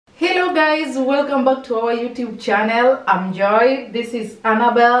Hello guys, welcome back to our YouTube channel. I'm Joy, this is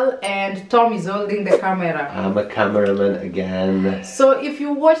AnnaBelle, and Tom is holding the camera. I'm a cameraman again. So if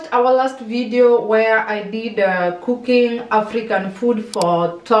you watched our last video where I did cooking African food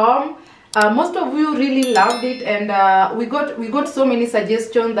for Tom, most of you really loved it, and we got so many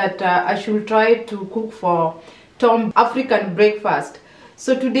suggestions that I should try to cook for Tom African breakfast.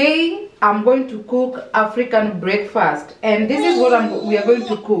 So today I'm going to cook African breakfast, and this is what we are going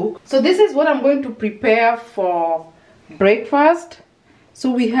to cook. So this is what I'm going to prepare for breakfast. So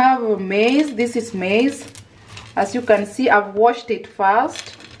we have maize. This is maize. As you can see, I've washed it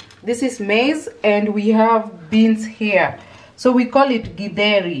first. This is maize, and we have beans here. So we call it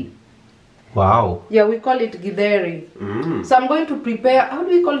Githeri. Wow. Yeah, we call it Githeri. So I'm going to prepare, how do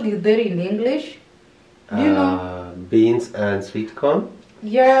we call Githeri in English? Do you know? Beans and sweet corn.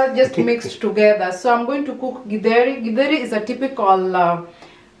 Yeah, just mixed together. So I'm going to cook Githeri. Githeri is a typical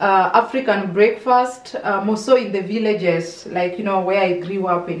African breakfast, more so in the villages, like, you know, where I grew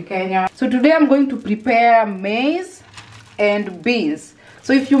up in Kenya. So today I'm going to prepare maize and beans.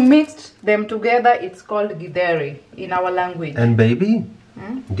 So if you mixed them together, it's called Githeri in our language. And baby,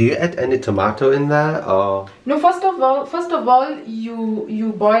 do you add any tomato in there, or? No, first of all,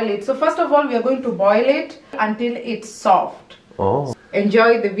 you boil it. So first of all, we are going to boil it until it's soft. Oh.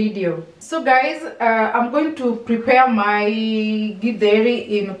 Enjoy the video. So guys, I'm going to prepare my Githeri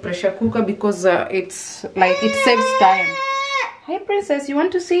in pressure cooker because it saves time. Hey princess, you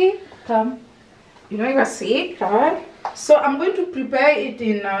want to see? Come. You know you are sick, come. So I'm going to prepare it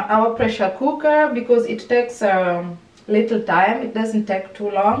in our pressure cooker because it takes little time. It doesn't take too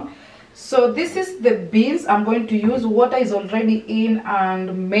long. So this is the beans I'm going to use. Water is already in,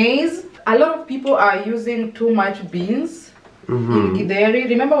 and maize. A lot of people are using too much beans in Githeri.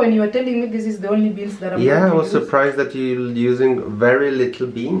 Remember when you were telling me this is the only beans that I'm going to use? Yeah, I was surprised that you're using very little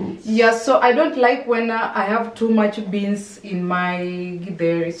beans. Yeah, so I don't like when I have too much beans in my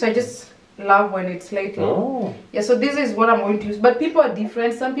Githeri. So I just love when it's little. Oh. Yeah, so this is what I'm going to use. But people are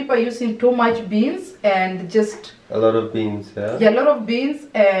different. Some people are using too much beans and just... A lot of beans, yeah? Yeah, a lot of beans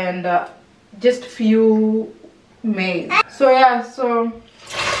and just few maize. So yeah, so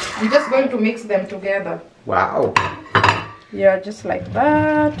I'm just going to mix them together. Wow. Yeah, just like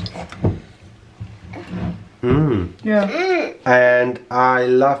that. Yeah. And I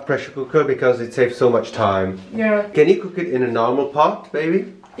love pressure cooker because it saves so much time. Yeah. Can you cook it in a normal pot,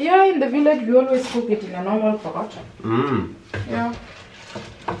 baby? Yeah, in the village we always cook it in a normal pot. Yeah.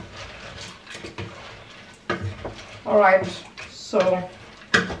 Alright, so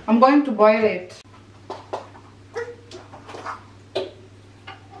I'm going to boil it.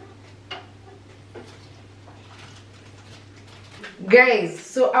 Guys,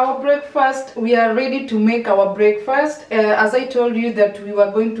 so our breakfast, we are ready to make our breakfast. As I told you that we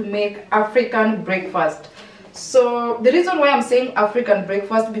were going to make African breakfast. So the reason why I'm saying African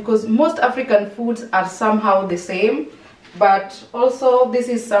breakfast, because most African foods are somehow the same, but also this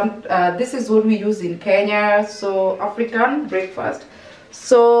is what we use in Kenya. So African breakfast.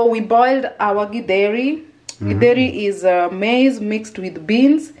 So we boiled our Githeri. Githeri is maize mixed with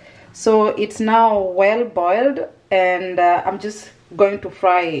beans. So it's now well boiled, and I'm just going to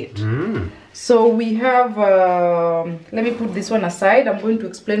fry it. So we have, let me put this one aside. I'm going to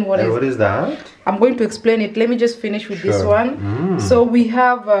explain what is that? I'm going to explain it. Let me just finish with this one. So we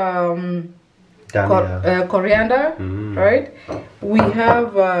have coriander, right? We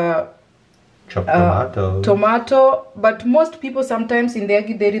have chopped tomato, but most people sometimes in their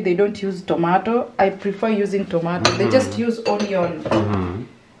Githeri they don't use tomato. I prefer using tomato. They just use onion.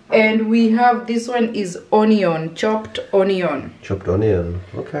 And we have, this one is onion, chopped onion. Chopped onion,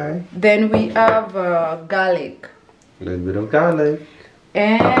 okay. Then we have garlic. A little bit of garlic.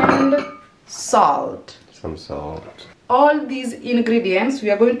 And salt. Some salt. All these ingredients we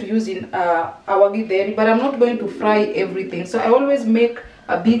are going to use in our Githeri, but I'm not going to fry everything. So I always make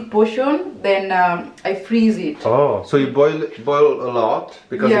a big portion, then I freeze it. Oh, so you boil a lot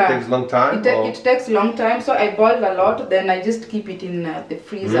because it takes a long time? It takes a long time, so I boil a lot, then I just keep it in the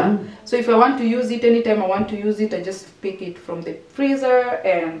freezer. So if I want to use it, anytime I want to use it, I just pick it from the freezer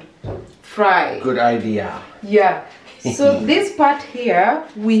and fry. Good idea. Yeah. So this part here,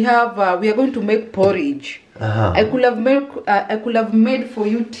 we have we are going to make porridge. I could have made for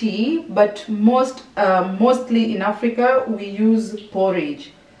you tea, but mostly in Africa we use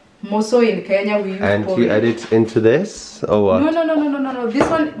porridge. More so in Kenya we use porridge. And you add it into this, or what? No.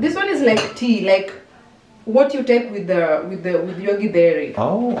 This one is like tea, like what you take with your Githeri.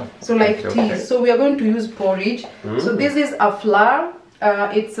 Oh. So like tea. Okay. So we are going to use porridge. So this is a flour.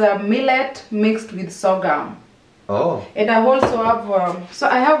 It's a millet mixed with sorghum. Oh. And I also have, so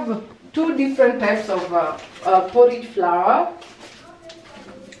I have 2 different types of porridge flour.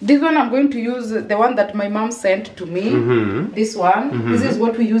 This one I'm going to use the one that my mom sent to me. This one. This is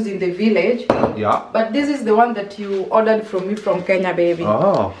what we use in the village. Yeah. But this is the one that you ordered from me from Kenya, baby.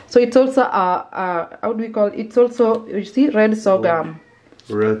 Oh. So it's also how do we call it? It's also, you see, red sorghum.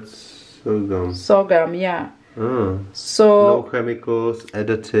 Red sorghum. Sorghum, yeah. So no chemicals,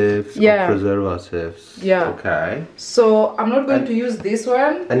 additives, yeah, or preservatives. Yeah. Okay. So I'm not going to use this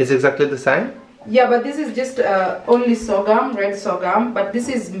one. And it's exactly the same? Yeah, but this is just only sorghum, red sorghum. But this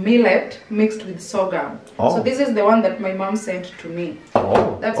is millet mixed with sorghum. Oh. So this is the one that my mom sent to me.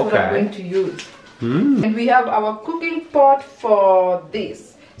 Oh. That's what I'm going to use. And we have our cooking pot for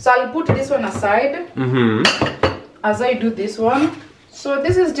this. So I'll put this one aside as I do this one. So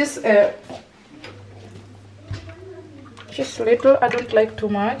this is just little. I don't like too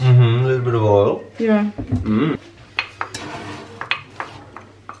much. A little bit of oil. Yeah.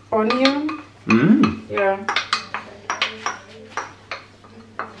 Onion. Yeah.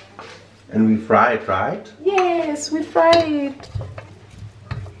 And we fry it, right? Yes, we fry it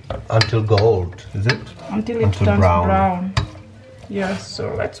until gold, is it? Until it turns brown. Yeah,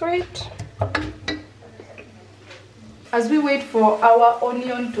 so let's wait. As we wait for our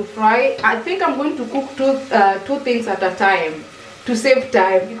onion to fry, I think I'm going to cook two things at a time to save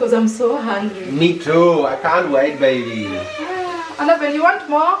time because I'm so hungry. Me too. I can't wait, baby. AnnaBelle, you want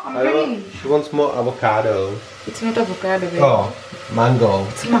more? I'm bringing. She wants more avocado. It's not avocado, baby. Oh, mango.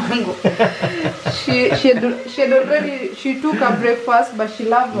 It's mango. she took her breakfast, but she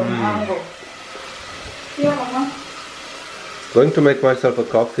loved her mango. Yeah, mama. Going to make myself a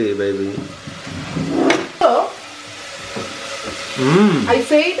coffee, baby. So, I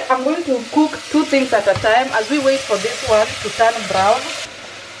said I'm going to cook 2 things at a time as we wait for this one to turn brown.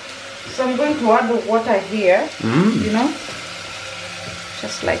 So I'm going to add the water here, you know,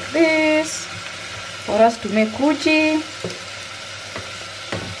 just like this, for us to make uji.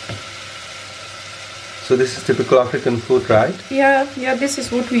 So this is typical African food, right? Yeah, this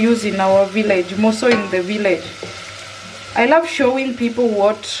is what we use in our village, more so in the village. I love showing people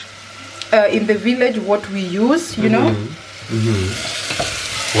what, in the village, what we use, you know.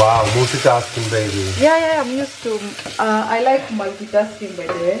 Wow, multitasking, baby. Yeah, I'm used to, I like multitasking, by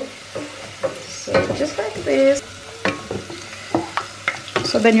the way. So just like this.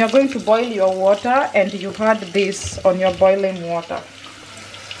 So then you're going to boil your water and you add this on your boiling water.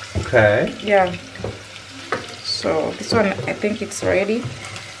 Okay. Yeah. So this one, I think it's ready.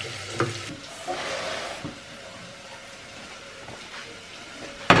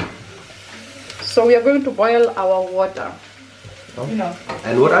 So we are going to boil our water. Oh. You know.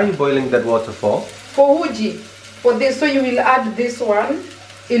 And what are you boiling that water for? For uji. For this, so you will add this one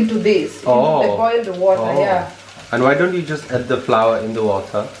into this, into the boiled water, yeah. And why don't you just add the flour in the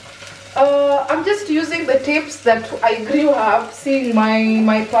water? I'm just using the tips that I grew up seeing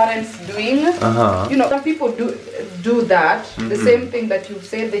my parents doing. You know, some people do that. The same thing that you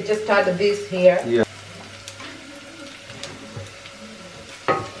said, they just add this here. Yeah.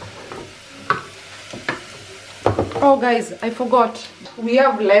 Oh guys, I forgot. We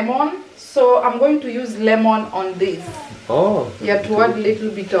have lemon, so I'm going to use lemon on this. Oh. Yeah, to add a little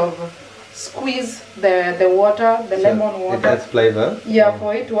bit of squeeze the water, the lemon water. It adds flavor? Yeah,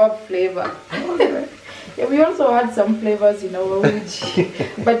 for it to have flavor. Yeah, we also add some flavors in our uji,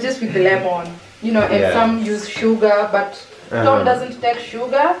 but just with the lemon. You know, and some use sugar, but Tom doesn't take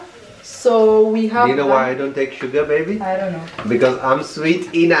sugar. So we have... Do you know why I don't take sugar, baby? I don't know. Because I'm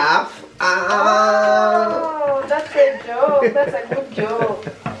sweet enough. Oh, that's a joke. That's a good joke.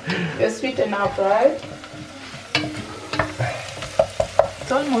 You're sweet enough, right?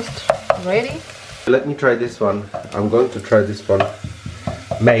 It's almost ready. Let me try this one. I'm going to try this one.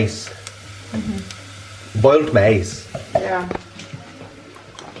 Maize. Boiled maize. Yeah.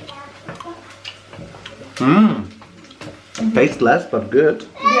 Tasteless but good.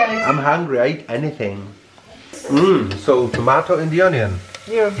 Yes. I'm hungry. I eat anything. So tomato in the onion.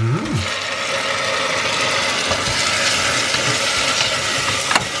 Yeah.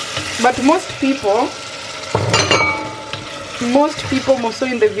 But most people also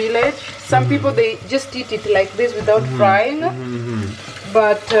in the village, some people they just eat it like this without frying.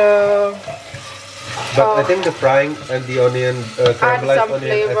 But I think the frying and the onion, caramelized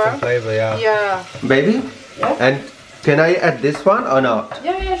onion, adds some flavor. Yeah. Yeah. Baby. Yeah. And can I add this one or not?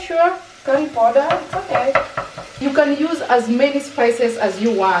 Yeah, sure. Curry powder, it's okay. You can use as many spices as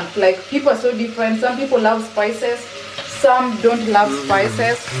you want. Like, people are so different. Some people love spices, some don't love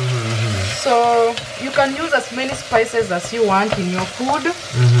spices. So you can use as many spices as you want in your food.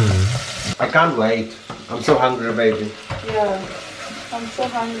 I can't wait. I'm so hungry, baby. Yeah, I'm so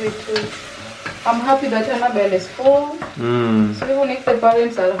hungry too. I'm happy that AnnaBelle is full. So even if the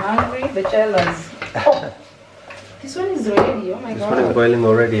parents are hungry, the child is... Oh, this one is ready. Oh my god. This one is boiling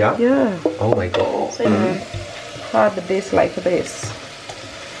already, yeah? Yeah. Oh my god. So add this like this.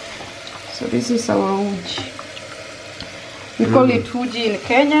 So this is our uji. We call it uji in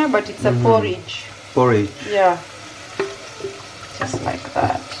Kenya, but it's a porridge. Porridge. Yeah. Just like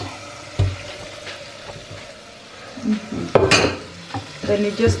that. Then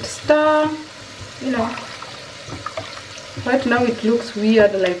you just stir, you know. Right now it looks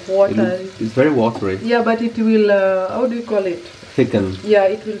weird, like water. It's very watery. Yeah, but it will, how do you call it? Thicken. Yeah,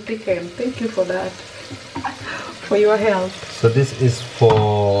 it will thicken. Thank you for that. For your help. So this is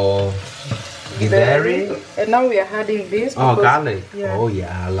for Githeri. And now we are adding this. Oh, garlic. Yeah. Oh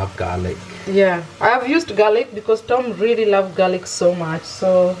yeah, I love garlic. Yeah, I have used garlic because Tom really loves garlic so much.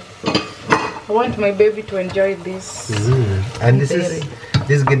 So I want my baby to enjoy this. And this is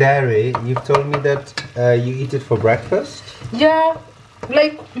Githeri. You've told me that you eat it for breakfast. Yeah,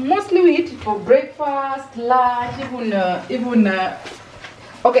 like mostly we eat it for breakfast, lunch, even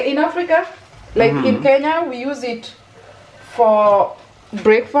okay, in Africa, like in Kenya, we use it for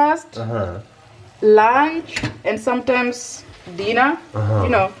breakfast, lunch, and sometimes dinner. You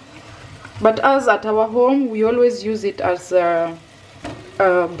know, but us at our home, we always use it as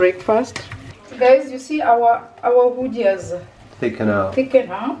breakfast. Guys, you see our uji has Thicken up.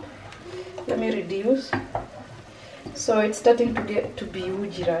 Let me reduce. So it's starting to get to be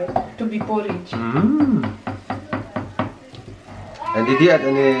uji, right? To be porridge. And did you add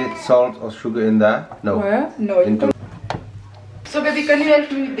any salt or sugar in there? No. Where? No. So baby, can you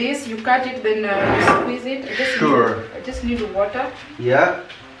help me with this? You cut it, then you squeeze it. I just need water. Yeah.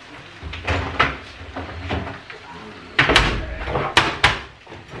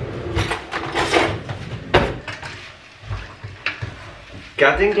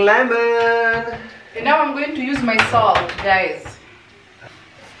 Cutting lemon. And now I'm going to use my salt, guys.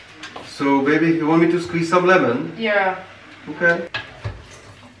 So baby, you want me to squeeze some lemon? Yeah. Okay.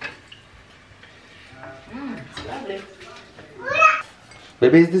 It's lovely.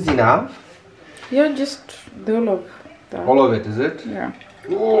 Baby, is this enough? Yeah, just the whole of that. All of it, is it? Yeah.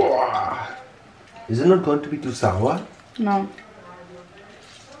 Whoa. Is it not going to be too sour? No.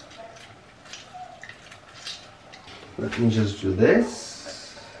 Let me just do this.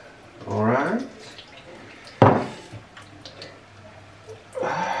 Alright.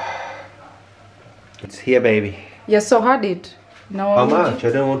 It's here, baby. Yeah, so add it. Now How much? I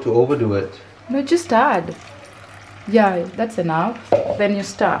don't want to overdo it. No, just add. Yeah, that's enough. Then you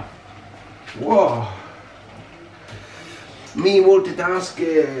stir. Whoa. Me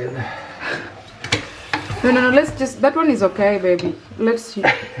multitasking. No, let's just, that one is okay, baby. Let's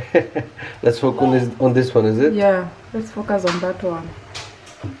Let's focus on this one, is it? yeah, let's focus on that one.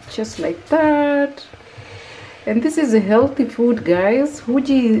 Just like that. And this is a healthy food, guys.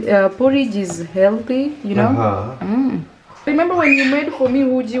 Uji porridge is healthy, you know. Remember when you made for me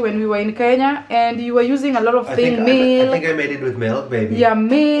uji when we were in Kenya and you were using a lot of things, milk? I think I made it with milk, baby. Yeah,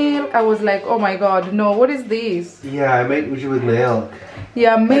 milk. I was like, oh my god, no, what is this? Yeah, I made uji with milk.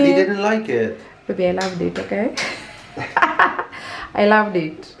 Yeah, milk. But you didn't like it. Baby, I loved it, okay? I loved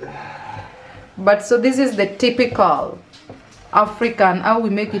it. But so this is the typical African, how we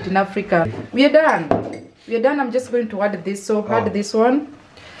make it in Africa. We are done. We are done. I'm just going to add this. So add this one.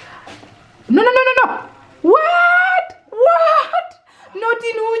 No. What? Not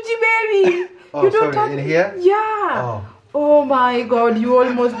in uji, baby. Oh, you don't sorry, in here? Yeah. Oh my god, you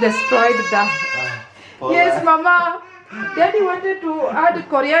almost destroyed that. Yes, Mama. Daddy wanted to add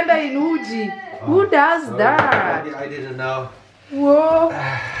coriander in uji. Who does that? I didn't know. Whoa.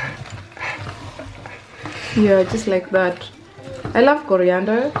 Yeah, just like that. I love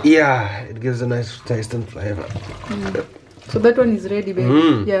coriander. Yeah, it gives a nice taste and flavor. So that one is ready,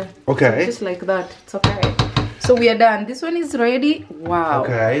 baby. Yeah. Okay. So just like that. It's okay. So we are done. This one is ready. Wow.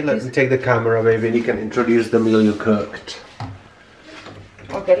 Okay, let me take the camera, baby, and you can introduce the meal you cooked.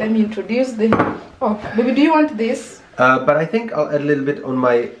 Okay, let me introduce the... Oh, baby, do you want this? But I think I'll add a little bit on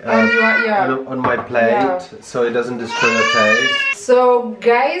my on my plate, so it doesn't destroy your taste. So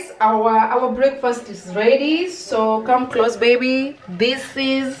guys, our breakfast is ready. So come close, baby. This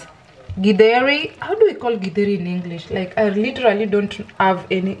is Githeri. How do we call Githeri in English? Like, I literally don't have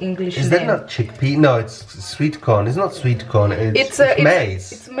any English name. Is that not chickpea? No, it's sweet corn. It's not sweet corn. It's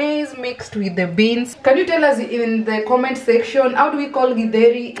maize. It's maize mixed with the beans. Can you tell us in the comment section, how do we call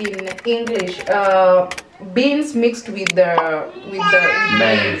Githeri in English? Beans mixed with the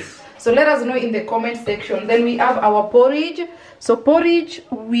maize. So let us know in the comment section. Then we have our porridge. So porridge,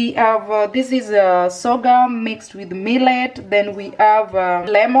 we have this is sorghum mixed with millet. Then we have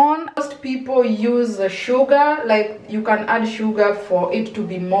lemon. Most people use sugar, like you can add sugar for it to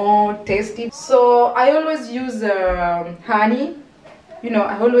be more tasty. So I always use honey. You know,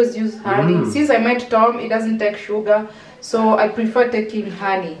 I always use honey. Since I met Tom, it doesn't take sugar, so I prefer taking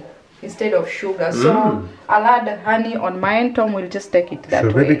honey instead of sugar. So I'll add honey on mine. Tom will just take it that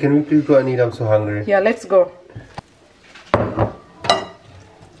way. Baby, can we please go and eat? I'm so hungry. Yeah, let's go.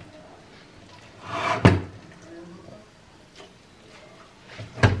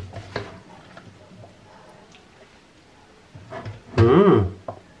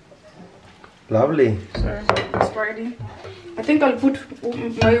 Lovely. So it's ready. I think I'll put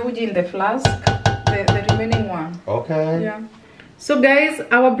my uji in the flask, the remaining one. Okay. Yeah. So guys,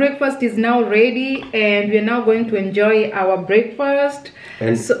 our breakfast is now ready and we are now going to enjoy our breakfast.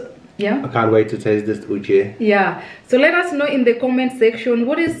 And so, yeah, I can't wait to taste this uji. Yeah. So let us know in the comment section,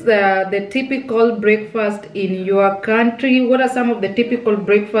 what is the typical breakfast in your country? What are some of the typical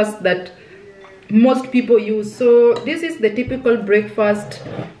breakfasts that most people use? So this is the typical breakfast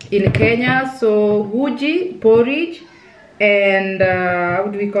in Kenya. So uji, porridge, and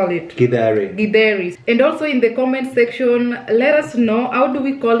what do we call it? Githeri. Githeri. And also in the comment section, let us know, how do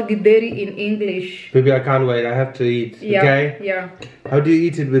we call Githeri in English? Baby, I can't wait. I have to eat. Yeah, okay? Yeah. How do you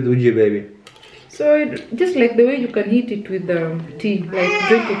eat it with uji, baby? So just like the way you can eat it with tea, like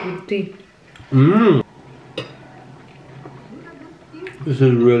drink it with tea. This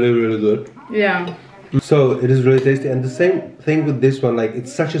is really, really good. Yeah. So it is really tasty, and the same thing with this one. Like,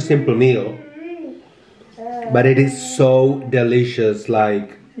 it's such a simple meal, but it is so delicious.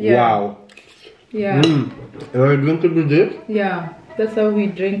 Like, wow. Yeah. And I drink it with this? Yeah, that's how we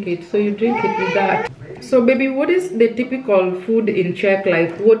drink it. So you drink it with that. So baby, what is the typical food in Czech?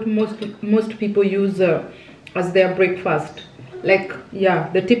 Like what most people use as their breakfast? Like, yeah,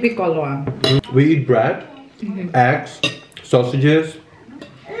 the typical one. We eat bread, eggs, sausages.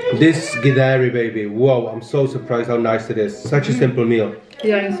 This Githeri, baby. Whoa, I'm so surprised how nice it is. Such a simple meal.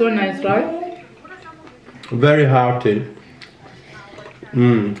 Yeah, it's so nice, right? Very hearty.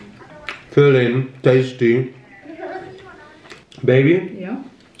 Filling, tasty. Baby? Yeah.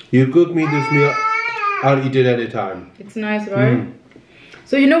 You cook me this meal, I'll eat it anytime. It's nice, right?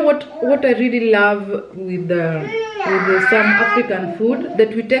 So you know what I really love with some African food,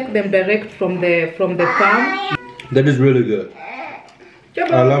 that we take them direct from the farm. That is really good.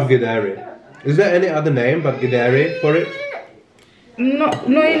 I love Githeri. Is there any other name but Githeri for it? No,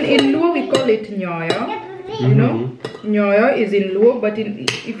 in Luo we call it nyoyo. You know, nyoyo is in Luo, but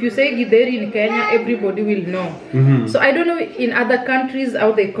if you say Githeri in Kenya, everybody will know. So I don't know in other countries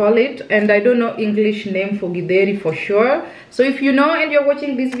how they call it, and I don't know English name for Githeri for sure. So if you know and you're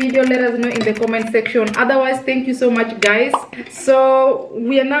watching this video, let us know in the comment section. Otherwise, thank you so much, guys. So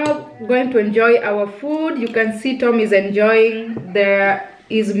we are now going to enjoy our food. You can see Tom is enjoying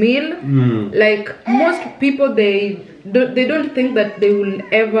his meal. Like most people, they don't think that they will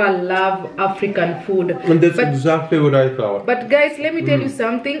ever love African food, and that's exactly what I thought. But guys, let me tell you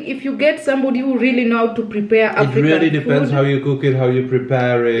something. If you get somebody who really know how to prepare African food, it really depends how you cook it, how you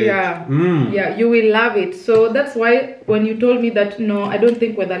prepare it. Yeah, you will love it. So that's why when you told me that, no, I don't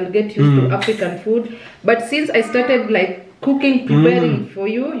think whether I'll get used to African food, but since I started like cooking, preparing it for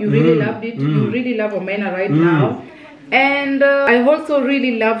you, you really loved it. You really love omena right now. And I also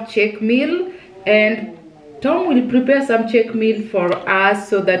really love Czech meal, and Tom will prepare some Czech meal for us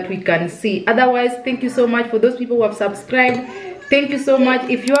so that we can see. Otherwise, thank you so much for those people who have subscribed. Thank you so much.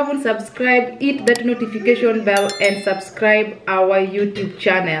 If you haven't subscribed, hit that notification bell and subscribe our YouTube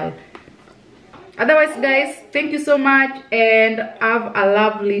channel. Otherwise, guys, thank you so much and have a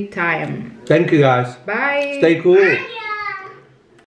lovely time. Thank you, guys. Bye. Stay cool.